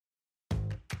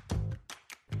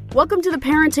Welcome to the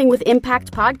Parenting with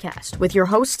Impact podcast with your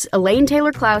hosts Elaine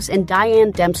Taylor-Klaus and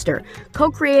Diane Dempster,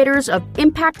 co-creators of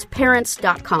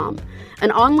ImpactParents.com,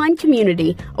 an online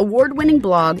community, award-winning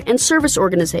blog, and service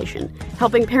organization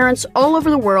helping parents all over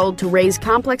the world to raise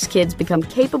complex kids become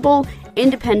capable,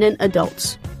 independent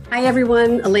adults. Hi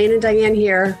everyone, Elaine and Diane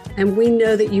here, and we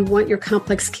know that you want your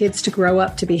complex kids to grow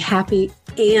up to be happy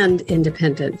and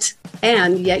independent,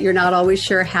 and yet you're not always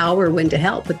sure how or when to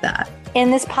help with that. In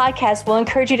this podcast, we'll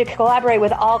encourage you to collaborate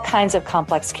with all kinds of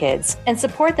complex kids and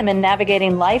support them in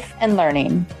navigating life and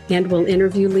learning. And we'll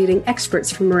interview leading experts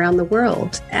from around the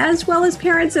world, as well as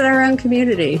parents in our own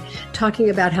community, talking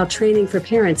about how training for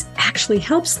parents actually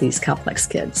helps these complex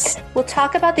kids. We'll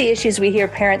talk about the issues we hear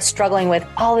parents struggling with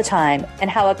all the time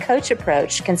and how a coach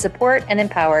approach can support and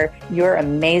empower your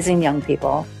amazing young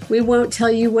people. We won't tell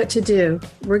you what to do.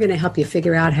 We're going to help you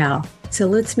figure out how. So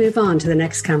let's move on to the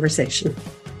next conversation.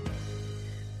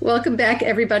 Welcome back,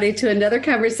 everybody, to another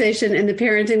conversation in the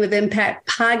Parenting with Impact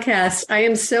podcast. I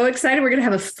am so excited. We're going to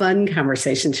have a fun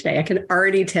conversation today. I can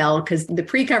already tell because the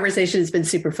pre-conversation has been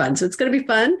super fun. So it's going to be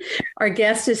fun. Our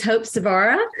guest is Hope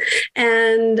Zavara,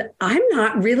 and I'm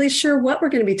not really sure what we're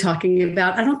going to be talking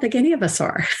about. I don't think any of us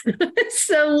are.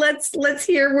 So let's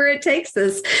hear where it takes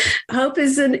us. Hope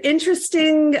is an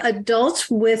interesting adult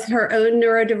with her own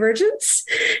neurodivergence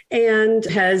and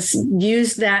has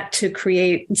used that to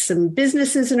create some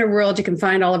businesses in her world. You can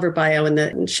find all of her bio in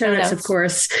the show notes, of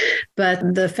course,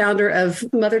 but the founder of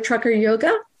Mother Trucker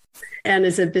Yoga and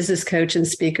is a business coach and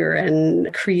speaker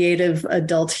and creative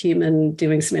adult human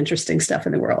doing some interesting stuff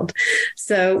in the world.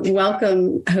 So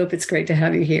welcome, Hope. It's great to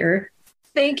have you here.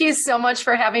 Thank you so much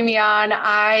for having me on.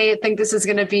 I think this is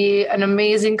going to be an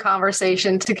amazing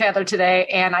conversation together today,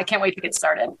 and I can't wait to get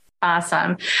started.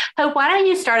 Awesome. Hope, why don't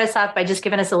you start us off by just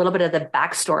giving us a little bit of the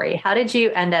backstory? How did you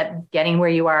end up getting where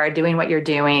you are, doing what you're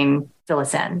doing? Fill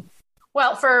us in.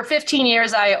 Well, for 15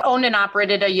 years, I owned and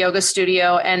operated a yoga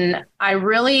studio, and I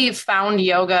really found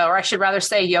yoga, or I should rather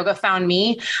say yoga found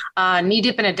me, knee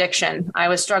deep in addiction. I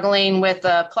was struggling with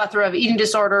a plethora of eating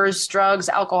disorders, drugs,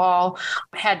 alcohol,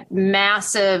 had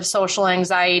massive social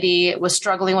anxiety, was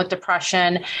struggling with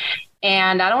depression.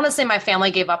 And I don't want to say my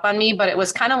family gave up on me, but it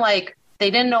was kind of like they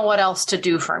didn't know what else to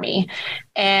do for me.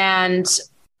 And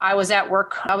I was at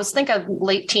work. I was, a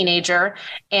late teenager.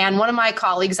 And one of my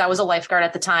colleagues, I was a lifeguard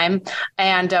at the time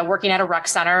and working at a rec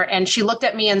center. And she looked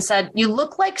at me and said, "You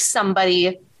look like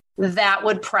somebody that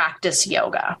would practice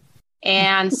yoga."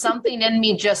 And something in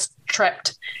me just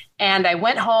tripped. And I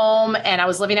went home, and I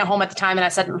was living at home at the time. And I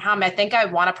said, "Mom, I think I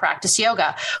want to practice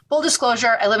yoga." Full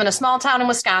disclosure, I live in a small town in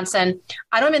Wisconsin.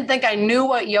 I don't even think I knew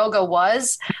what yoga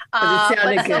was. But it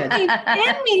sounded good. Something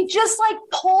in me just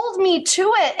pulled me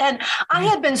to it. And I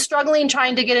had been struggling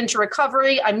trying to get into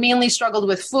recovery. I mainly struggled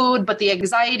with food, but the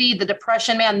anxiety, the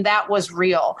depression, man, that was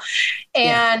real.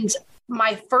 And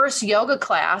my first yoga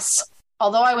class,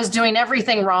 although I was doing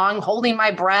everything wrong, holding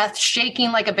my breath,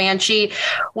 shaking like a banshee,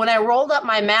 when I rolled up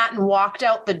my mat and walked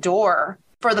out the door,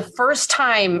 for the first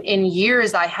time in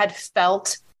years, I had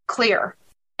felt clear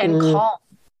and calm.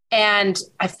 And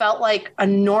I felt like a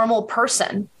normal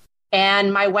person.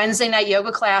 And my Wednesday night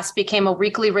yoga class became a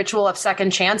weekly ritual of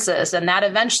second chances. And that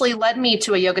eventually led me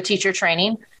to a yoga teacher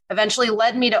training, eventually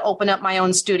led me to open up my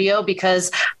own studio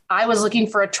because I was looking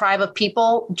for a tribe of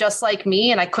people just like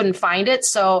me and I couldn't find it.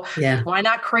 So why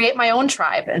not create my own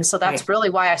tribe? And so that's really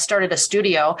why I started a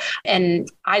studio. And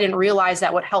I didn't realize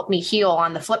that would help me heal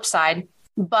on the flip side.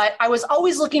 But I was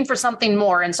always looking for something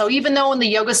more. And so even though in the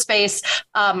yoga space,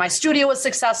 my studio was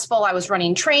successful, I was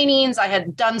running trainings, I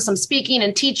had done some speaking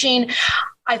and teaching,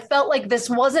 I felt like this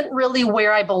wasn't really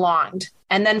where I belonged.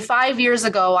 And then 5 years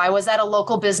ago, I was at a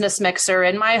local business mixer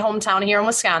in my hometown here in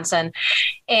Wisconsin,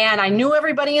 and I knew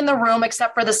everybody in the room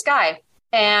except for this guy.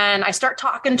 And I start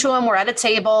talking to him. We're at a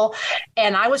table,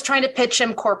 and I was trying to pitch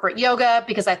him corporate yoga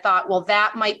because I thought, well,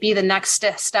 that might be the next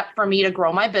step for me to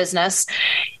grow my business.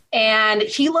 And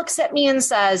he looks at me and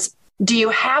says, "Do you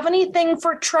have anything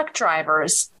for truck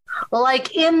drivers,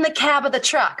 like in the cab of the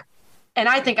truck?" And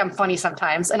I think I'm funny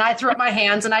sometimes. And I threw up my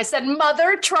hands and I said,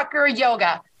 "Mother Trucker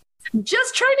Yoga."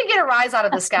 Just trying to get a rise out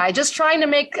of this guy, just trying to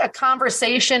make a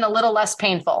conversation a little less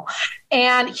painful.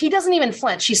 And he doesn't even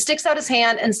flinch. He sticks out his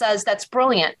hand and says, "That's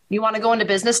brilliant. You want to go into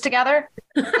business together?"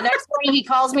 The next morning he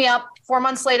calls me up. 4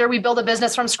 months later, we build a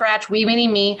business from scratch, we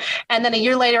meaning me. And then a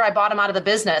year later, I bought him out of the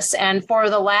business. And for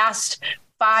the last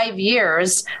 5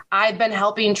 years, I've been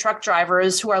helping truck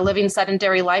drivers who are living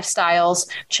sedentary lifestyles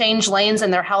change lanes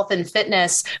in their health and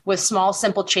fitness with small,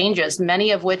 simple changes, many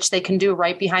of which they can do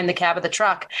right behind the cab of the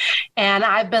truck. And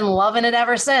I've been loving it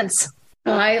ever since.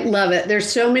 I love it. There's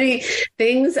so many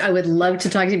things I would love to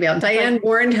talk to you about. Diane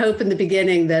warned Hope in the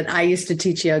beginning that I used to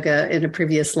teach yoga in a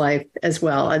previous life as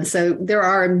well. And so there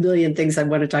are a million things I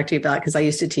want to talk to you about because I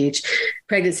used to teach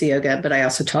pregnancy yoga, but I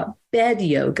also taught bed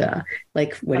yoga.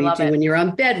 Like what do you do when you're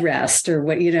on bed rest or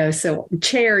what, so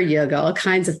chair yoga, all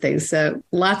kinds of things. So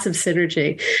lots of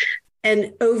synergy.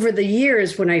 And over the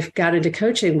years, when I got into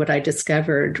coaching, what I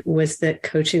discovered was that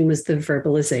coaching was the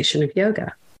verbalization of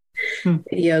yoga.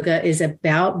 Yoga is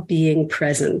about being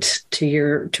present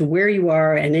to where you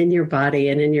are and in your body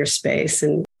and in your space,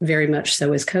 and very much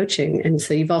so is coaching. And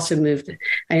so you've also moved,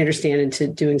 I understand, into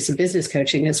doing some business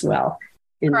coaching as well.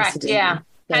 Correct. Yeah.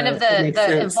 Kind of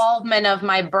the involvement of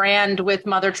my brand with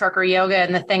Mother Trucker Yoga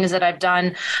and the things that I've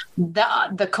done,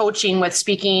 the coaching with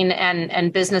speaking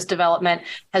and business development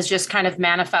has just kind of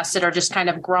manifested or just kind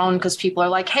of grown because people are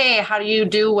like, hey, how do you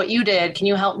do what you did? Can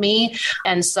you help me?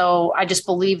 And so I just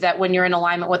believe that when you're in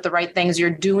alignment with the right things, you're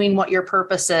doing what your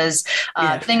purpose is.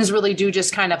 Things really do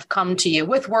just kind of come to you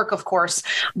with work, of course.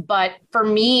 But for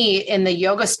me in the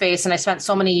yoga space, and I spent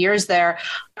so many years there,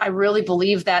 I really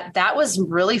believe that was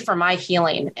really for my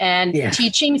healing. And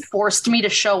teaching forced me to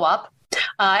show up.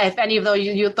 If any of those of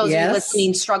you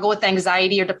listening struggle with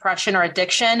anxiety or depression or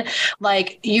addiction,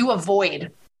 like you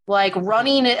avoid. Like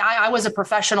running, I was a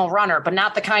professional runner, but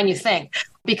not the kind you think,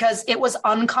 because it was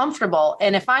uncomfortable.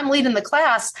 And if I'm leading the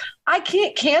class, I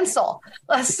can't cancel.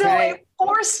 So it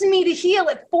forced me to heal.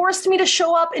 It forced me to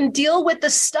show up and deal with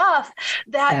the stuff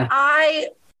that I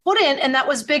put in, and that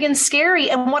was big and scary.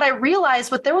 And what I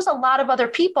realized was there was a lot of other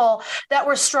people that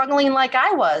were struggling like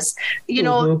I was.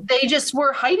 They just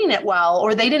were hiding it well,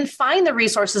 or they didn't find the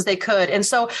resources they could. And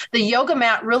so the yoga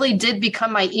mat really did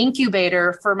become my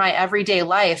incubator for my everyday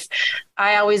life.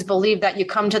 I always believe that you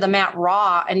come to the mat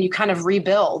raw and you kind of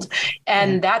rebuild.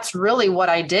 And that's really what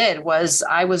I did. Was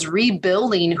I was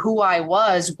rebuilding who I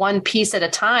was one piece at a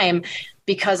time,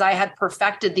 because I had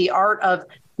perfected the art of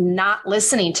not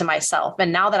listening to myself.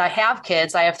 And now that I have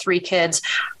kids, I have 3 kids,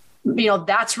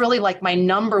 that's really like my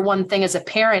number one thing as a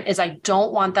parent is I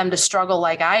don't want them to struggle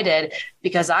like I did,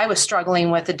 because I was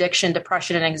struggling with addiction,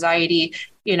 depression, and anxiety.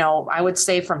 I would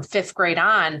say from 5th grade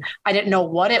on. I didn't know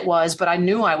what it was, but I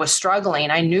knew I was struggling.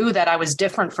 I knew that I was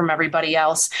different from everybody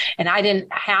else, and I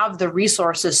didn't have the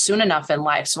resources soon enough in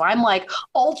life. So I'm like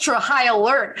ultra high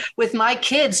alert with my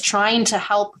kids, trying to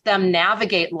help them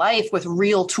navigate life with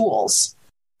real tools.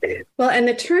 Well, and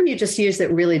the term you just used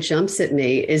that really jumps at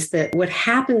me is that what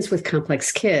happens with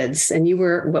complex kids, and you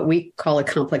were what we call a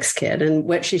complex kid, and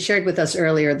what she shared with us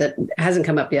earlier that hasn't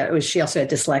come up yet was she also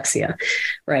had dyslexia,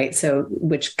 right? So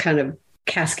which kind of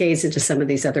cascades into some of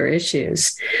these other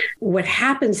issues. What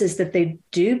happens is that they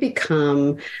do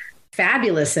become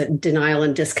fabulous at denial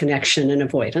and disconnection and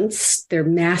avoidance. They're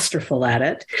masterful at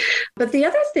it. But the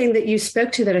other thing that you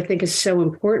spoke to that I think is so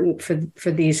important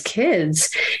for these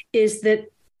kids is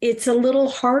that it's a little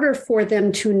harder for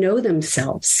them to know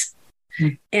themselves.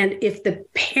 And if the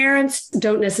parents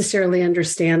don't necessarily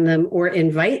understand them or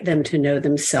invite them to know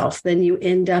themselves, then you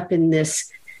end up in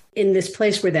this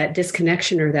place where that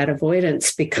disconnection or that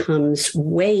avoidance becomes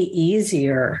way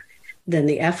easier than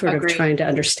the effort of trying to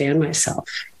understand myself.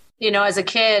 As a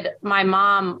kid, my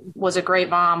mom was a great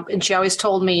mom, and she always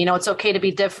told me, it's okay to be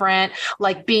different,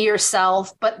 like be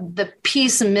yourself. But the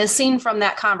piece missing from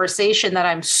that conversation that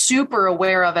I'm super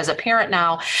aware of as a parent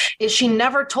now is she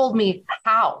never told me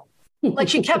how. Like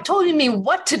she kept telling me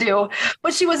what to do,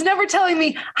 but she was never telling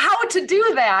me how to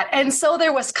do that. And so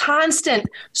there was constant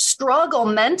struggle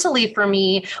mentally for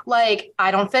me, like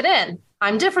I don't fit in.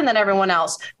 I'm different than everyone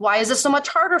else. Why is this so much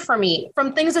harder for me?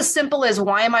 From things as simple as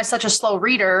why am I such a slow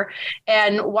reader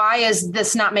and why is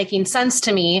this not making sense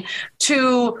to me,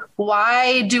 to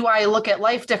why do I look at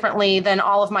life differently than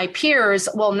all of my peers?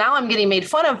 Well, now I'm getting made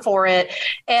fun of for it.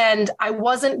 And I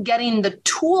wasn't getting the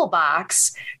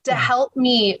toolbox to help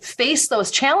me face those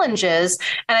challenges.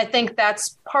 And I think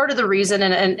that's part of the reason.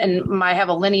 And I have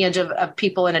a lineage of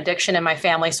people in addiction in my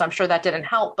family, so I'm sure that didn't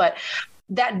help. But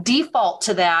that default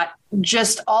to that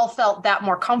just all felt that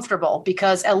more comfortable,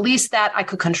 because at least that I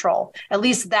could control. At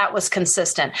least that was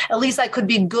consistent. At least I could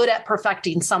be good at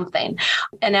perfecting something.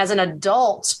 And as an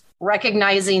adult,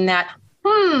 recognizing that,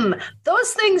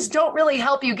 those things don't really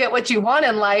help you get what you want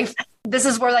in life. This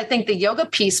is where I think the yoga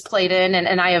piece played in.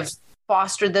 And I have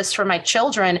fostered this for my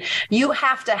children. You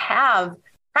have to have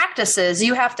practices.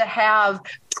 You have to have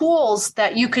tools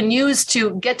that you can use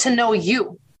to get to know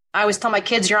you. I always tell my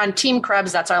kids, you're on Team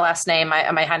Krebs. That's our last name.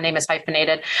 My name is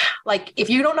hyphenated. Like, if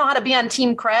you don't know how to be on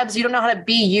Team Krebs, you don't know how to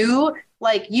be you.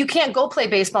 Like, you can't go play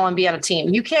baseball and be on a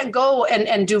team. You can't go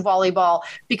and do volleyball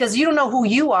because you don't know who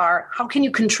you are. How can you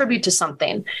contribute to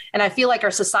something? And I feel like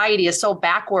our society is so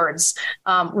backwards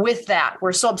with that.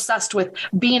 We're so obsessed with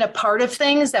being a part of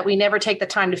things that we never take the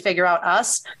time to figure out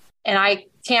us. And I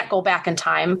can't go back in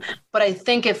time. But I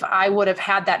think if I would have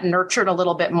had that nurtured a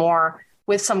little bit more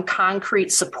with some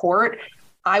concrete support,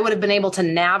 I would have been able to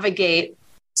navigate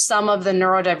some of the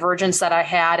neurodivergence that I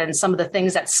had and some of the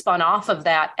things that spun off of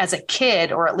that as a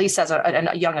kid, or at least as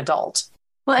a young adult.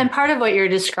 Well, and part of what you're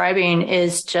describing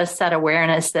is just that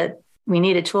awareness that we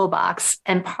need a toolbox.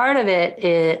 And part of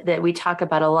it that we talk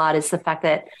about a lot is the fact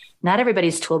that not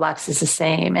everybody's toolbox is the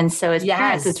same. And so as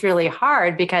parents, it's really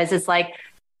hard because it's like,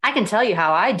 I can tell you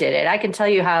how I did it. I can tell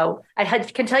you how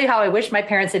I wish my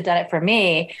parents had done it for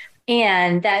me.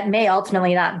 And that may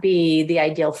ultimately not be the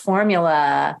ideal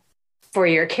formula for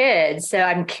your kids. So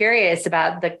I'm curious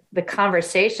about the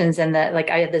conversations and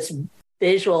I had this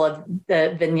visual of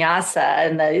the vinyasa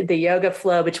and the yoga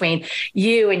flow between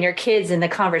you and your kids and the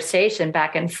conversation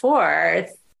back and forth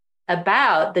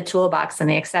about the toolbox and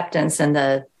the acceptance and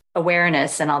the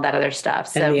awareness and all that other stuff.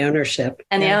 So, and the ownership.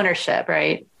 And the ownership,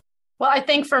 right? Well, I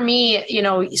think for me,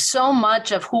 so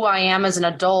much of who I am as an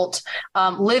adult,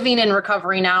 living in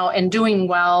recovery now and doing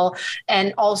well,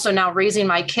 and also now raising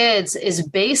my kids is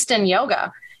based in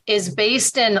yoga, is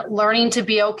based in learning to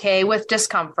be okay with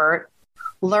discomfort,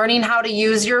 learning how to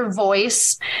use your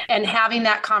voice and having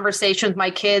that conversation with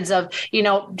my kids of,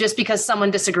 just because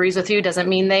someone disagrees with you doesn't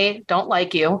mean they don't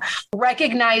like you.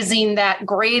 Recognizing that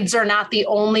grades are not the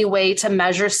only way to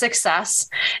measure success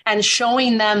and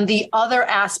showing them the other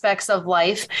aspects of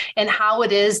life and how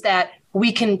it is that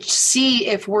we can see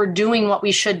if we're doing what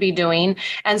we should be doing.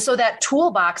 And so that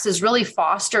toolbox is really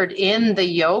fostered in the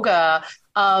yoga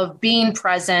of being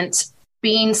present,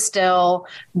 being still,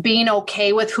 being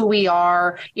okay with who we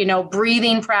are,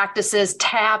 breathing practices,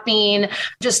 tapping,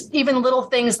 just even little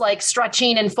things like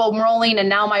stretching and foam rolling. And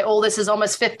now my oldest is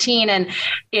almost 15 and,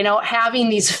 having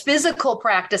these physical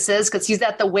practices because he's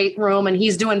at the weight room and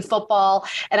he's doing football.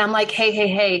 And I'm like,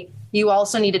 hey, you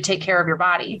also need to take care of your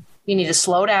body. You need to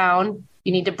slow down.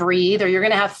 You need to breathe or you're going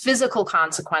to have physical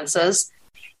consequences.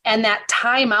 And that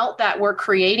time out that we're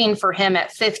creating for him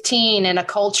at 15 in a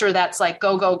culture that's like,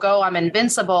 go, go, go, I'm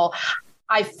invincible,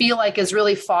 I feel like is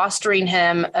really fostering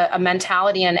him a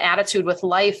mentality and attitude with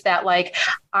life that like,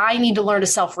 I need to learn to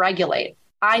self-regulate.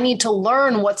 I need to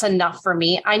learn what's enough for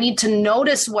me. I need to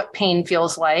notice what pain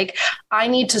feels like. I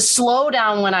need to slow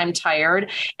down when I'm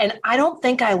tired. And I don't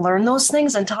think I learned those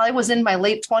things until I was in my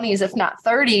late 20s, if not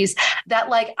 30s, that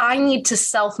like I need to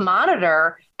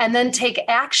self-monitor and then take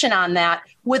action on that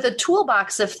with a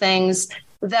toolbox of things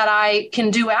that I can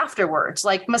do afterwards.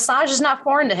 Like massage is not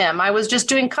foreign to him. I was just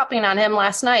doing cupping on him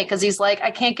last night because he's like,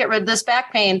 I can't get rid of this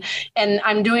back pain. And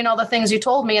I'm doing all the things you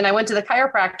told me. And I went to the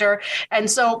chiropractor. And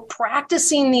so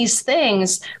practicing these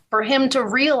things for him to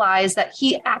realize that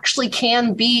he actually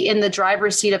can be in the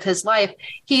driver's seat of his life.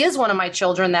 He is one of my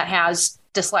children that has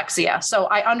dyslexia. So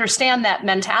I understand that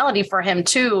mentality for him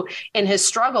too in his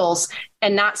struggles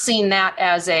and not seeing that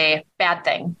as a bad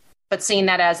thing, but seeing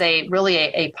that as really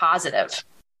a positive.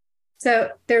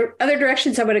 So there are other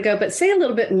directions I want to go, but say a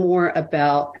little bit more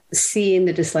about seeing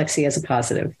the dyslexia as a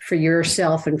positive for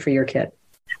yourself and for your kid.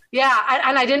 Yeah.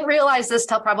 And I didn't realize this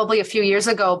till probably a few years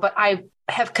ago, but I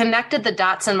have connected the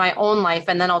dots in my own life.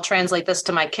 And then I'll translate this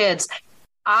to my kids.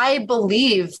 I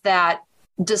believe that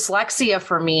dyslexia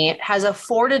for me has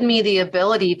afforded me the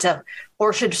ability to,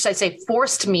 or should I say,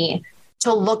 forced me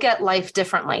to look at life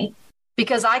differently.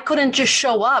 Because I couldn't just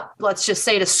show up, let's just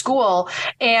say, to school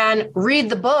and read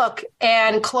the book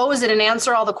and close it and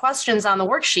answer all the questions on the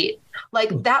worksheet.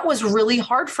 Like that was really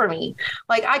hard for me.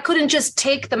 Like I couldn't just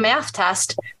take the math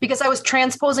test because I was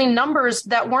transposing numbers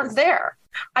that weren't there.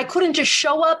 I couldn't just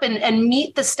show up and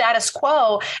meet the status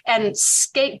quo and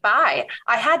skate by.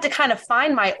 I had to kind of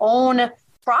find my own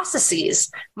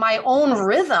processes, my own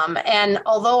rhythm. And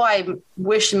although I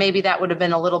wish maybe that would have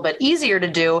been a little bit easier to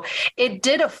do, it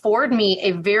did afford me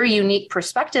a very unique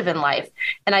perspective in life.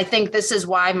 And I think this is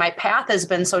why my path has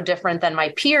been so different than my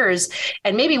peers,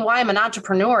 and maybe why I'm an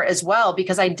entrepreneur as well,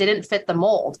 because I didn't fit the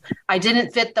mold. I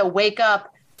didn't fit the wake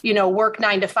up, work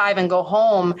 9 to 5 and go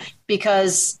home,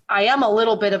 because I am a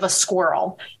little bit of a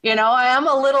squirrel. I am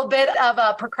a little bit of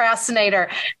a procrastinator.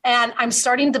 And I'm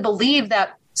starting to believe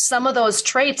that some of those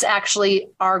traits actually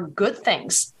are good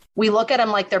things. We look at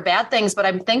them like they're bad things, but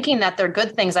I'm thinking that they're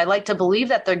good things. I like to believe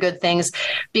that they're good things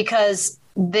because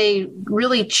they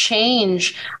really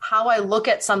change how I look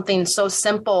at something so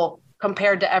simple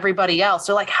compared to everybody else.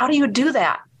 They're like, how do you do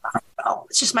that? Oh,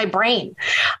 it's just my brain.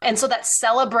 And so that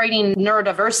celebrating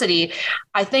neurodiversity,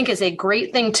 I think, is a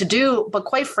great thing to do. But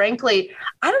quite frankly,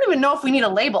 I don't even know if we need a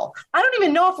label. I don't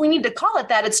even know if we need to call it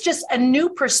that. It's just a new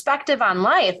perspective on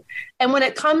life. And when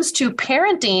it comes to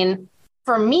parenting,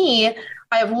 for me,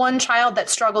 I have one child that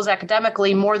struggles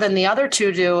academically more than the other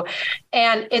two do.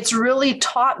 And it's really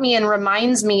taught me and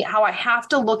reminds me how I have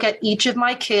to look at each of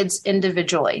my kids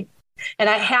individually. And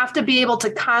I have to be able to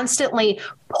constantly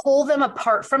pull them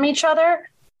apart from each other,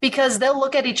 because they'll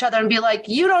look at each other and be like,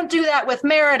 you don't do that with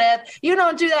Meredith. You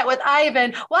don't do that with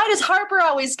Ivan. Why does Harper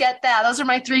always get that? Those are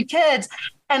my 3 kids.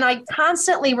 And I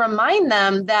constantly remind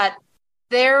them that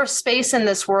their space in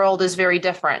this world is very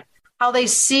different. How they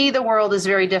see the world is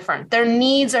very different. Their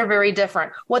needs are very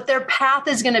different. What their path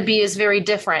is going to be is very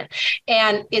different.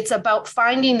 And it's about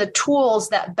finding the tools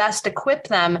that best equip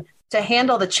them to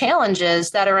handle the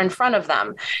challenges that are in front of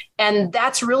them. And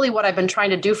that's really what I've been trying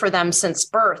to do for them since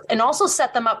birth, and also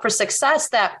set them up for success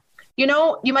that, you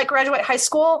might graduate high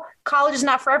school, college is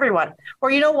not for everyone. Or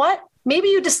you know what? Maybe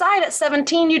you decide at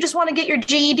 17, you just want to get your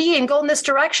GED and go in this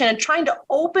direction, and trying to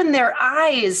open their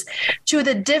eyes to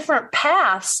the different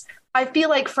paths. I feel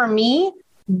like for me,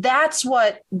 that's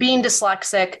what being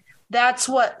dyslexic, that's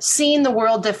what seeing the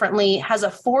world differently has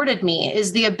afforded me,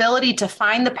 is the ability to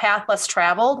find the path less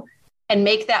traveled and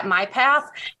make that my path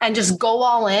and just go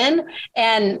all in.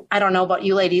 And I don't know about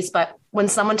you ladies, but when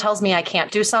someone tells me I can't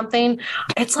do something,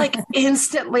 it's like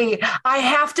instantly I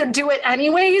have to do it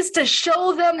anyways to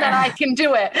show them that I can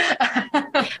do it.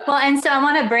 Well, and so I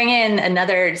want to bring in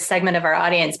another segment of our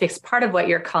audience, because part of what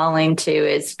you're calling to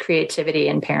is creativity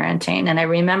in parenting. And I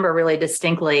remember really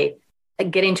distinctly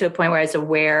getting to a point where I was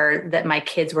aware that my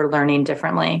kids were learning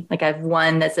differently. Like I have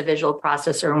one that's a visual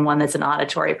processor and one that's an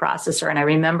auditory processor. And I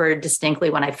remember distinctly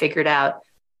when I figured out,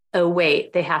 oh,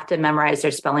 wait, they have to memorize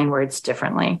their spelling words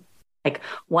differently. Like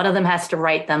one of them has to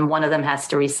write them, one of them has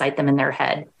to recite them in their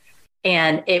head.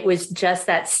 And it was just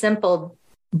that simple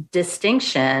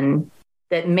distinction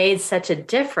that made such a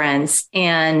difference.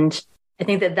 And I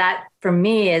think that for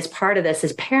me is part of this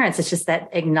as parents. It's just that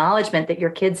acknowledgement that your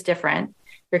kid's different.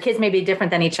 Your kids may be different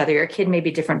than each other. Your kid may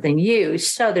be different than you.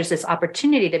 So there's this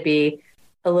opportunity to be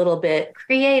a little bit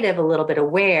creative, a little bit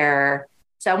aware.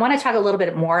 So I want to talk a little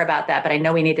bit more about that, but I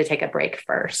know we need to take a break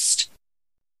first.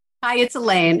 Hi, it's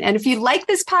Elaine. And if you like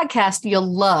this podcast,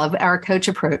 you'll love our coach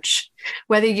approach.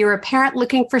 Whether you're a parent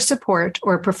looking for support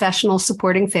or a professional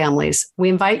supporting families, we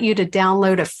invite you to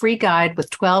download a free guide with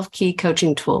 12 key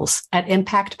coaching tools at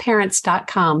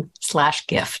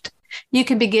impactparents.com/gift. You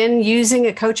can begin using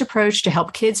a coach approach to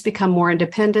help kids become more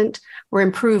independent or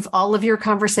improve all of your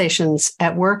conversations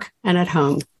at work and at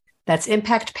home. That's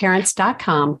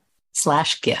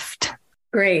impactparents.com/gift.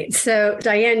 Great. So,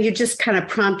 Diane, you just kind of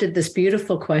prompted this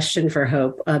beautiful question for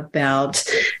Hope about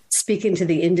speaking to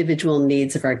the individual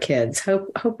needs of our kids. Hope,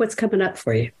 what's coming up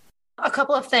for you? A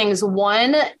couple of things.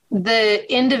 One,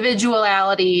 the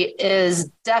individuality is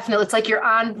definitely, it's like you're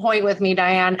on point with me,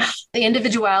 Diane. The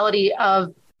individuality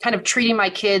of kind of treating my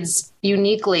kids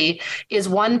uniquely is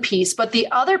one piece. But the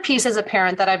other piece as a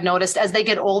parent that I've noticed as they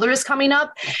get older is coming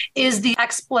up is the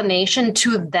explanation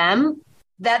to them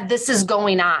that this is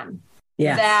going on.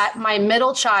 Yes. That my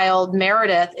middle child,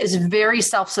 Meredith, is very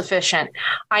self-sufficient.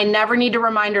 I never need to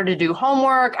remind her to do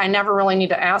homework. I never really need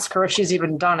to ask her if she's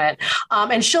even done it.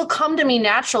 And she'll come to me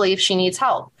naturally if she needs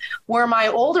help. Where my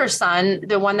older son,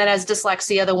 the one that has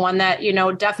dyslexia, the one that,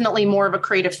 definitely more of a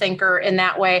creative thinker in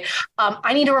that way,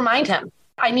 I need to remind him.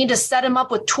 I need to set him up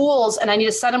with tools, and I need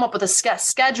to set him up with a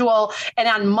schedule. And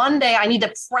on Monday, I need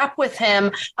to prep with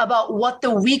him about what the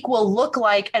week will look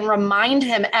like and remind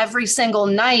him every single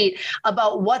night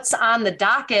about what's on the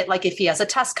docket. Like if he has a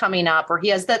test coming up or he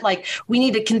has that, we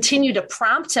need to continue to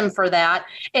prompt him for that.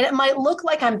 And it might look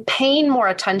like I'm paying more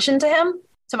attention to him,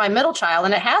 to my middle child,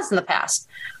 and it has in the past.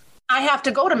 I have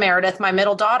to go to Meredith, my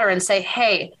middle daughter, and say,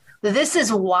 hey, this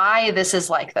is why this is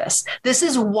like this. This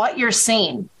is what you're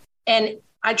seeing. And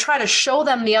I try to show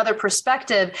them the other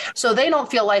perspective so they don't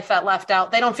feel left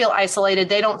out. They don't feel isolated.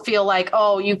 They don't feel like,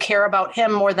 oh, you care about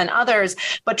him more than others,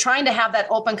 but trying to have that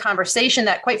open conversation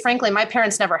that, quite frankly, my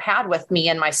parents never had with me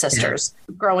and my sisters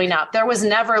growing up. There was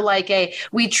never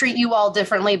we treat you all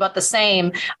differently, but the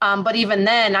same. But even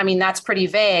then, that's pretty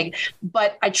vague.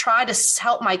 But I try to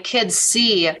help my kids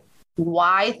see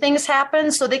why things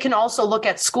happen so they can also look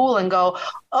at school and go,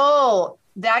 oh,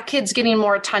 that kid's getting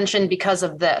more attention because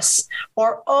of this.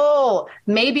 Or, oh,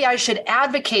 maybe I should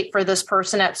advocate for this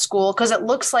person at school because it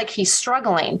looks like he's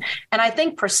struggling. And I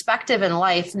think perspective in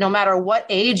life, no matter what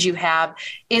age you have,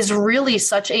 is really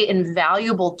such an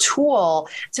invaluable tool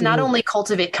to not only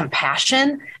cultivate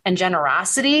compassion and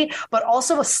generosity, but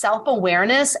also a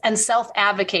self-awareness and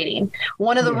self-advocating.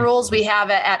 One of the rules we have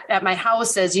at my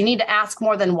house is you need to ask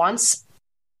more than once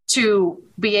to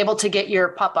be able to get your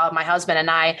papa, my husband and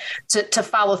I, to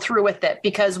follow through with it,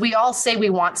 because we all say we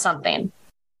want something,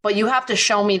 but you have to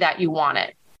show me that you want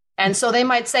it. And so they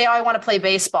might say, oh, I want to play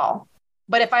baseball.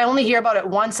 But if I only hear about it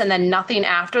once and then nothing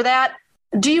after that,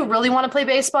 do you really want to play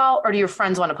baseball, or do your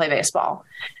friends want to play baseball?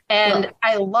 And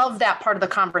I love that part of the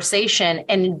conversation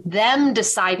and them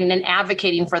deciding and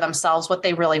advocating for themselves what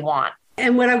they really want.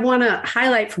 And what I want to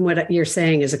highlight from what you're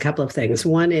saying is a couple of things.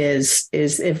 One is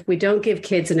if we don't give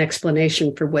kids an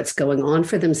explanation for what's going on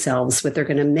for themselves, what they're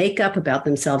going to make up about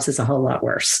themselves is a whole lot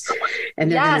worse.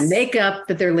 And they're going to make up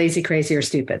that they're lazy, crazy, or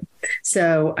stupid.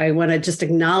 So I want to just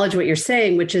acknowledge what you're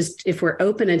saying, which is if we're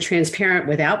open and transparent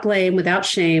without blame, without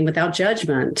shame, without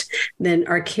judgment, then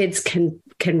our kids can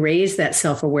raise that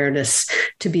self-awareness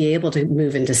to be able to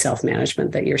move into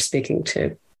self-management that you're speaking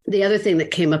to. The other thing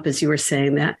that came up as you were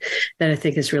saying that I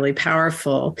think is really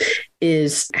powerful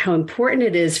is how important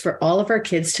it is for all of our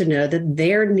kids to know that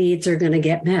their needs are going to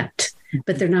get met,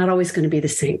 but they're not always going to be the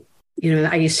same. You know,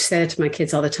 I used to say it to my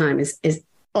kids all the time is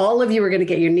all of you are going to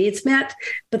get your needs met,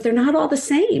 but they're not all the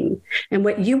same. And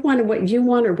what you want and what you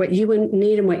want, or what you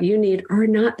need and what you need, are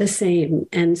not the same.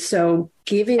 And so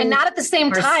and not at the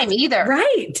same time either.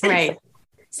 Right.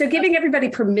 So giving everybody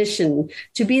permission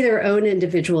to be their own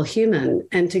individual human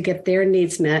and to get their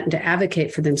needs met and to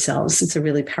advocate for themselves. It's a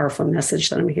really powerful message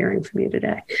that I'm hearing from you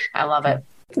today. I love it.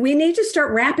 We need to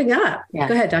start wrapping up. Yeah.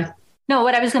 Go ahead, Doc. No,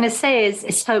 what I was going to say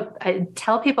is so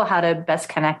tell people how to best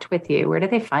connect with you. Where do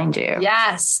they find you?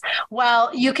 Yes. Well,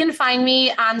 you can find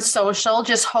me on social,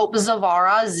 just Hope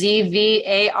Zavara,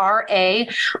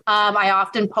 Zvara. I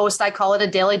often post, I call it a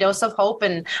daily dose of hope.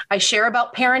 And I share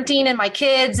about parenting and my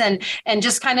kids and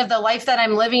just kind of the life that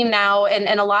I'm living now.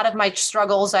 And a lot of my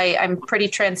struggles, I'm pretty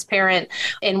transparent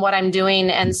in what I'm doing.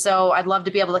 And so I'd love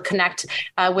to be able to connect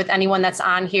with anyone that's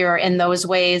on here in those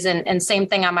ways. And same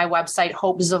thing on my website,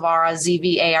 Hope Zavara,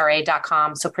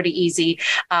 Zvara.com. So pretty easy.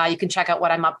 You can check out what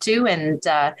I'm up to and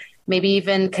maybe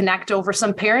even connect over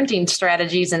some parenting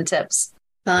strategies and tips.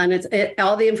 And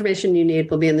all the information you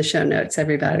need will be in the show notes,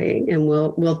 everybody. And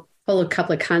we'll pull a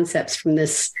couple of concepts from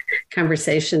this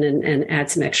conversation and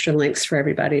add some extra links for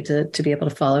everybody to be able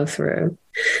to follow through.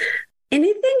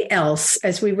 Anything else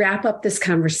as we wrap up this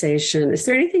conversation? Is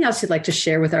there anything else you'd like to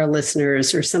share with our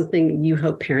listeners, or something you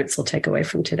hope parents will take away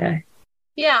from today?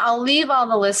 Yeah, I'll leave all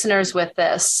the listeners with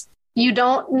this. You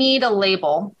don't need a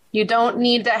label. You don't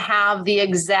need to have the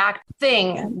exact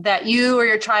thing that you or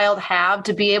your child have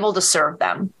to be able to serve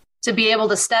them, to be able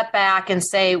to step back and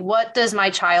say, what does my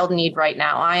child need right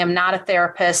now? I am not a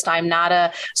therapist. I'm not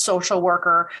a social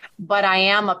worker, but I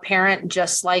am a parent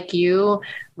just like you,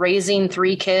 raising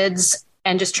 3 kids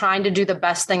and just trying to do the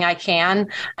best thing I can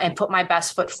and put my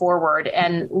best foot forward.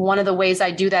 And one of the ways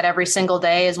I do that every single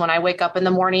day is when I wake up in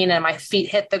the morning and my feet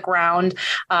hit the ground,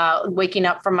 waking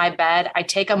up from my bed, I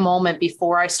take a moment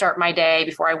before I start my day,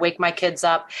 before I wake my kids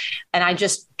up, and I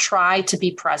just try to be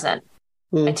present.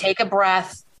 I take a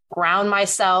breath, ground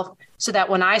myself, so that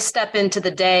when I step into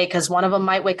the day, because one of them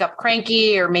might wake up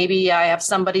cranky, or maybe I have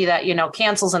somebody that,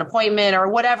 cancels an appointment or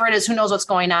whatever it is, who knows what's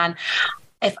going on.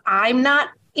 If I'm not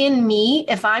in me,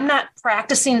 if I'm not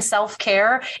practicing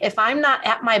self-care, if I'm not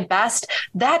at my best,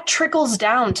 that trickles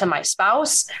down to my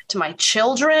spouse, to my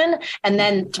children, and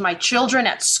then to my children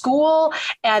at school.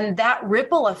 And that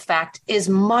ripple effect is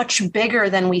much bigger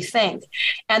than we think.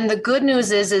 And the good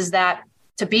news is that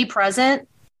to be present,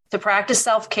 to practice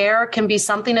self-care can be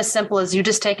something as simple as you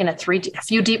just taking a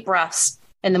few deep breaths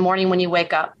in the morning when you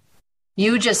wake up.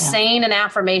 You just saying an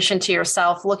affirmation to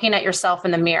yourself, looking at yourself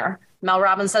in the mirror. Mel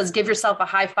Robbins says, give yourself a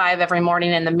high five every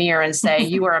morning in the mirror and say,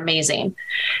 you are amazing.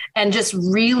 And just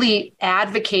really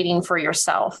advocating for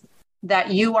yourself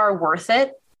that you are worth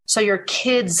it. So your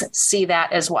kids see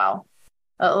that as well.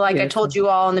 I told you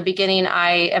all in the beginning,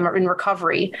 I am in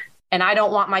recovery and I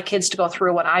don't want my kids to go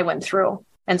through what I went through.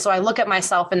 And so I look at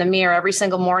myself in the mirror every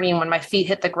single morning when my feet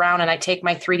hit the ground and I take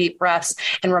my 3 deep breaths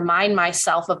and remind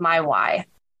myself of my why.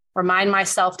 Remind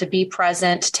myself to be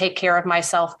present, to take care of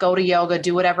myself, go to yoga,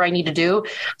 do whatever I need to do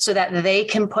so that they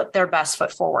can put their best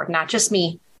foot forward, not just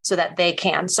me, so that they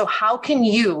can. So how can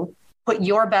you put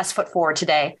your best foot forward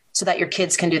today so that your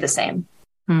kids can do the same?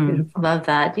 Love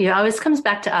that. It always comes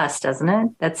back to us, doesn't it?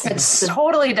 It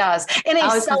totally does. In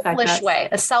a selfless way,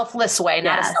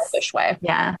 not a selfish way.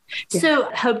 Yeah. So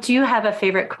Hope, do you have a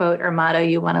favorite quote or motto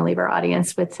you want to leave our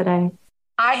audience with today?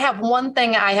 I have one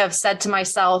thing I have said to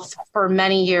myself for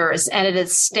many years, and it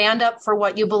is stand up for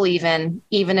what you believe in,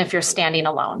 even if you're standing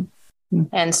alone.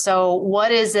 And so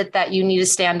what is it that you need to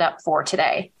stand up for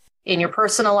today in your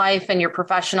personal life, in your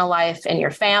professional life, in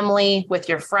your family, with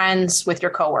your friends, with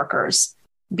your coworkers?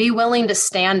 Be willing to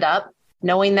stand up,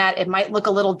 knowing that it might look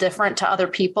a little different to other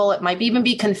people. It might even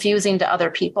be confusing to other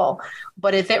people.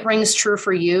 But if it rings true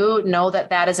for you, know that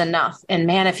that is enough. And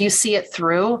man, if you see it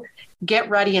through, get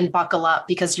ready and buckle up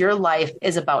because your life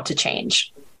is about to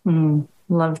change.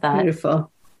 Love that.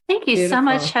 Beautiful. Thank you so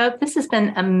much, Hope. This has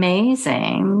been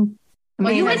amazing.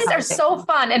 Well, you ladies are so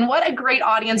fun and what a great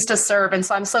audience to serve. And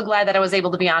so I'm so glad that I was able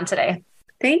to be on today.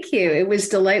 Thank you. It was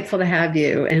delightful to have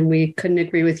you, and we couldn't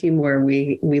agree with you more.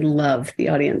 We love the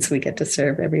audience we get to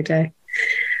serve every day.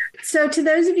 So to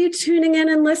those of you tuning in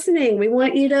and listening, we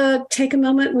want you to take a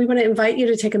moment. We want to invite you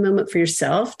to take a moment for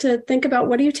yourself to think about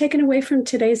what are you taking away from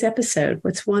today's episode?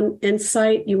 What's one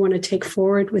insight you want to take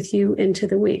forward with you into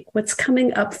the week? What's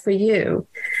coming up for you?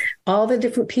 All the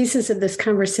different pieces of this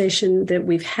conversation that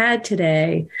we've had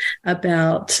today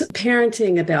about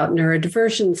parenting, about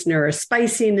neurodivergence,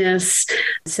 neurospiciness,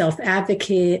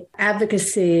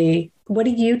 self-advocacy. What are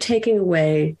you taking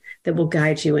away that will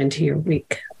guide you into your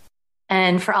week?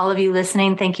 And for all of you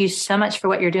listening, thank you so much for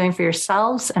what you're doing for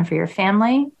yourselves and for your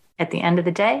family. At the end of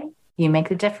the day, you make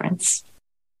the difference.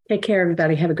 Take care,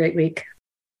 everybody. Have a great week.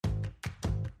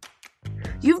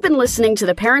 You've been listening to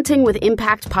the Parenting with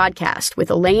Impact podcast with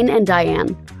Elaine and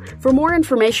Diane. For more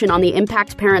information on the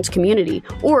Impact Parents community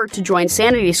or to join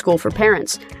Sanity School for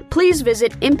Parents, please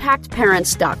visit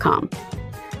impactparents.com.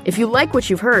 If you like what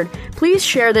you've heard, please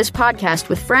share this podcast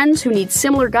with friends who need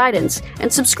similar guidance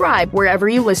and subscribe wherever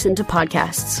you listen to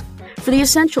podcasts. For the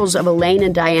essentials of Elaine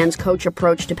and Diane's coach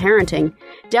approach to parenting,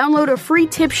 download a free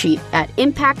tip sheet at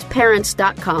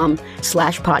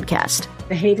impactparents.com/podcast.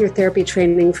 Behavior therapy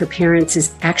training for parents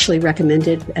is actually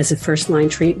recommended as a first-line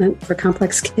treatment for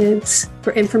complex kids.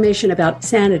 For information about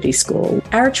Sanity School,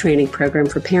 our training program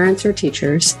for parents or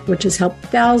teachers, which has helped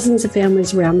thousands of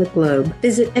families around the globe,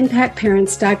 visit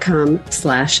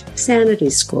impactparents.com/Sanity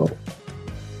School.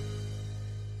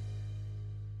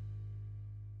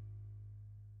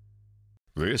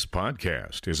 This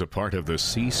podcast is a part of the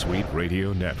C-Suite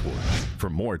Radio Network. For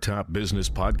more top business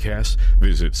podcasts,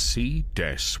 visit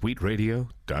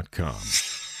c-suiteradio.com.